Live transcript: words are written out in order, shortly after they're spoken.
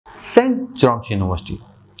St. John's University.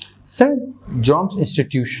 St. John's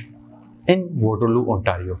Institution in Waterloo,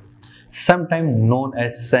 Ontario, sometimes known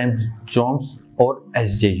as St. John's or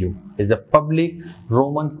SJU, is a public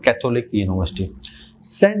Roman Catholic university.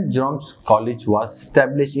 St. John's College was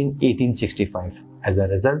established in 1865. As a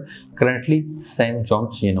result, currently St.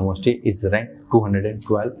 John's University is ranked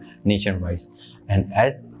 212 nationwide and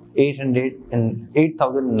as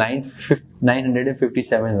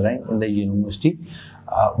 8,957 rank in the university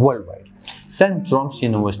worldwide. St. John's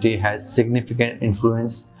University has significant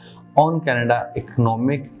influence on Canada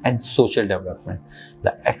economic and social development.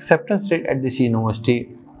 The acceptance rate at this university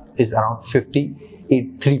is around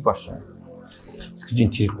 53%. इसकी जो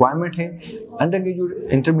requirement है, under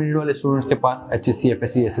graduate intermediate वाले students के पास HSC,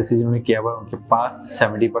 FSC, SSC जिन्होंने किया हुआ है उनके पास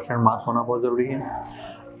 70% मार्क्स होना बहुत जरूरी है।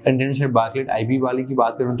 इंटरनेशनल बार्कलेट IB वाले की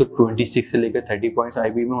बात करूँ तो 26 से लेकर 30 पॉइंट्स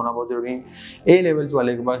IB में होना बहुत जरूरी है। A लेवल्स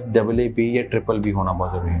वाले के पास AA, B या BBB होना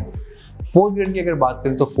बहुत जरूरी है। पोस्ट ग्रेड की अगर बात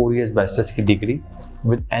करें तो 4 इयर्स बैचलर्स की degree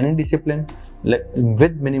with any discipline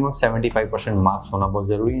with minimum 75% marks होना बहुत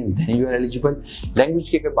जरूरी है, then you are eligible. Language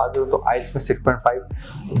की अगर बात करें तो IELTS में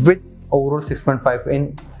 6.5 with overall 6.5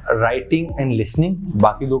 in writing and listening,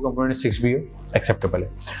 बाकी दो कंपोनेंट 6 भी एक्सेप्टेबल है।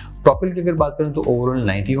 TOEFL की अगर बात करें तो ओवरऑल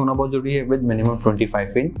 90 होना बहुत जरूरी है with minimum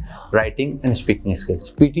 25 in writing and speaking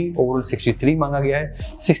skills. PT overall 63 मांगा गया है,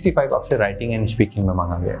 65 आपसे राइटिंग एंड स्पीकिंग में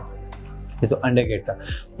मांगा गया है। ये तो अंडर ग्रेड था।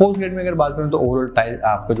 पोस्ट ग्रेड में अगर बात करें तो ओवरऑल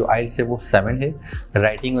आपका जो IELTS है वो 7 है,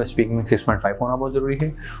 राइटिंग और स्पीकिंग में 6.5 होना बहुत जरूरी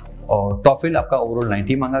है और TOEFL आपका ओवरऑल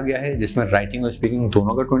 90 मांगा गया है जिसमें राइटिंग और स्पीकिंग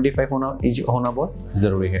दोनों का 25 होना बहुत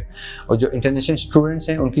जरूरी है। और जो इंटरनेशनल स्टूडेंट्स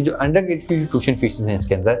हैं उनकी जो अंडर ग्रेड की जो ट्यूशन फीस हैं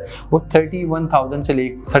इसके अंदर वो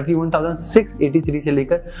 31,683 से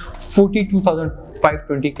लेकर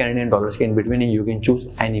 42,520 कैनेडियन डॉलर्स के in between. You can choose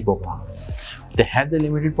any programme. They have the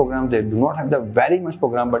limited programme, they do not have the very much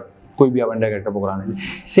programme, but कोई भी आप अंडर ग्रेड का प्रोग्राम है।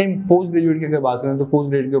 सेम पोस्ट ग्रेजुएट की अगर बात करें तो पोस्ट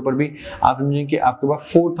ग्रेड के ऊपर भी आप समझें कि आपके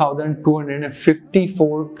पास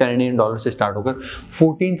 4,254 कैनेडियन डॉलर से स्टार्ट होकर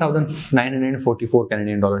 14,944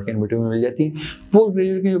 कैनेडियन डॉलर के इन बिटवीन मिल जाती है। पोस्ट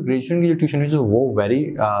ग्रेजुएट की जो ग्रेजुएशन की जो ट्यूशन फीस है वो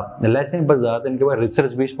वेरी लेस है, बस ज़्यादातर इनके पास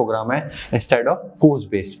रिसर्च बेस्ड प्रोग्राम है instead of course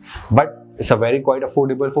based, but it's a very quite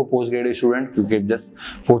affordable for post graduate student क्योंकि जस्ट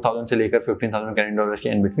 4,000 से लेकर 15,000 कैनेडियन डॉलर के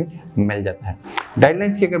इन बिटवीन मिल जाता है।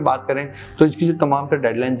 गाइडलाइंस की अगर बात करें तो इसकी जो तमाम तर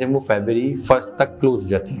डेडलाइंस हैं वो फरवरी 1 तक क्लोज हो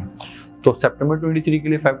जाती हैं। तो सितंबर 23 के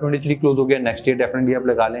लिए 5/23 क्लोज हो गया, नेक्स्ट ईयर डेफिनेटली आप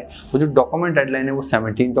लगा लें। वो जो डॉक्यूमेंट डेडलाइन है वो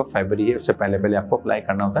 17 फरवरी है, उससे पहले आपको अप्लाई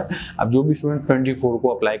करना होता है। अब जो भी स्टूडेंट 24 को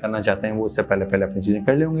अप्लाई करना चाहते हैं वो उससे पहले अपनी चीज़ें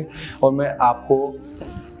कर लेंगे और मैं आपको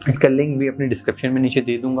इसका लिंक भी अपनी डिस्क्रिप्शन में नीचे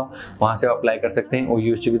दे दूंगा, वहाँ से आप अप्लाई कर सकते हैं और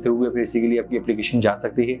यूएससी के थ्रू भी बेसिकली आपकी एप्लीकेशन जा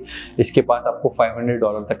सकती है। इसके पास आपको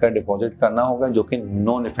 $500 तक का डिपॉजिट करना होगा जो कि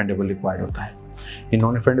नॉन रिफंडेबल रिक्वायर्ड होता है। ये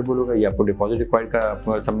नॉन रिफंडेबल होगा, ये आपको डिपॉजिट रिक्वायर्ड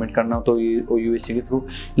का सबमिट करना हो तो ये यूएससी के थ्रू।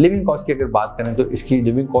 लिविंग कॉस्ट की अगर बात करें तो इसकी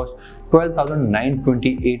लिविंग कॉस्ट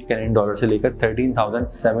 12,928 कैनेडियन डॉलर से लेकर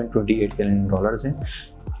 13,728 कैनेडियन डॉलर है,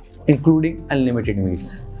 इंक्लूडिंग अनलिमिटेड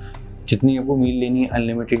मील्स। जितनी आपको मील लेनी है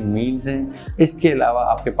अनलिमिटेड मील्स हैं। इसके अलावा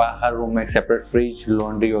आपके पास हर रूम में एक सेपरेट फ्रिज,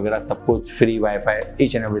 लॉन्ड्री वगैरह सब कुछ free, wifi,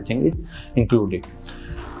 each and everything is included.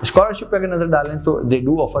 Scholarship पे अगर नजर डालें तो they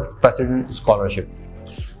do offer president scholarship.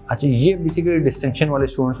 अच्छा, ये बेसिकली डिस्टिंक्शन वाले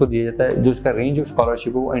स्टूडेंट्स को दिया जाता है। जो इसका रेंज ऑफ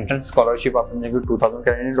स्कॉलरशिप है वो एंट्रेंस स्कॉलरशिप आप समझेंगे 2,000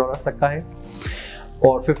 कैनेडियन डॉलर तक का है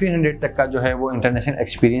और 1,500 तक का जो है वो इंटरनेशनल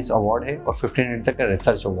एक्सपीरियंस अवार्ड है और 1,500 तक का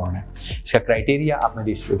रिसर्च अवार्ड है। इसका क्राइटेरिया आप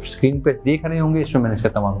मेरी स्क्रीन पे देख रहे होंगे, इसमें मैंने इसका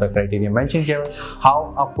तमाम तक क्राइटेरिया मेंशन किया है।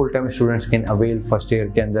 How a full time students can avail first year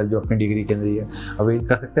के अंदर जो अपनी डिग्री के अंदर ये अवेल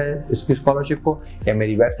कर सकते हैं इसकी स्कॉलरशिप को, या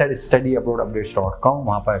मेरी वेबसाइट studyabroadupdates.com,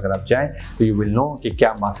 वहाँ पर अगर आप जाएँ तो यू विल नो कि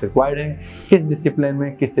क्या मार्क्स रिक्वायर्ड है, किस डिसिप्लिन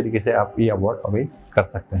में किस तरीके से आप ये अवार्ड अवेल कर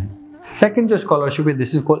सकते हैं। सेकेंड जो स्कॉलरशिप है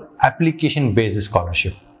this is called application based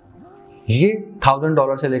scholarship. ये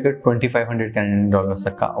 $1,000 से लेकर 2,500 कैनेडियन डॉलर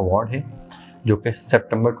तक का अवार्ड है जो कि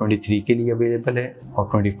सितंबर 23 के लिए अवेलेबल है और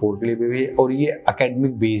 24 के लिए भी है और ये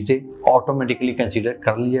एकेडमिक बेस्ड है, ऑटोमेटिकली कंसीडर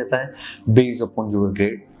कर लिया जाता है based upon your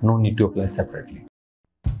grade, no need to apply separately.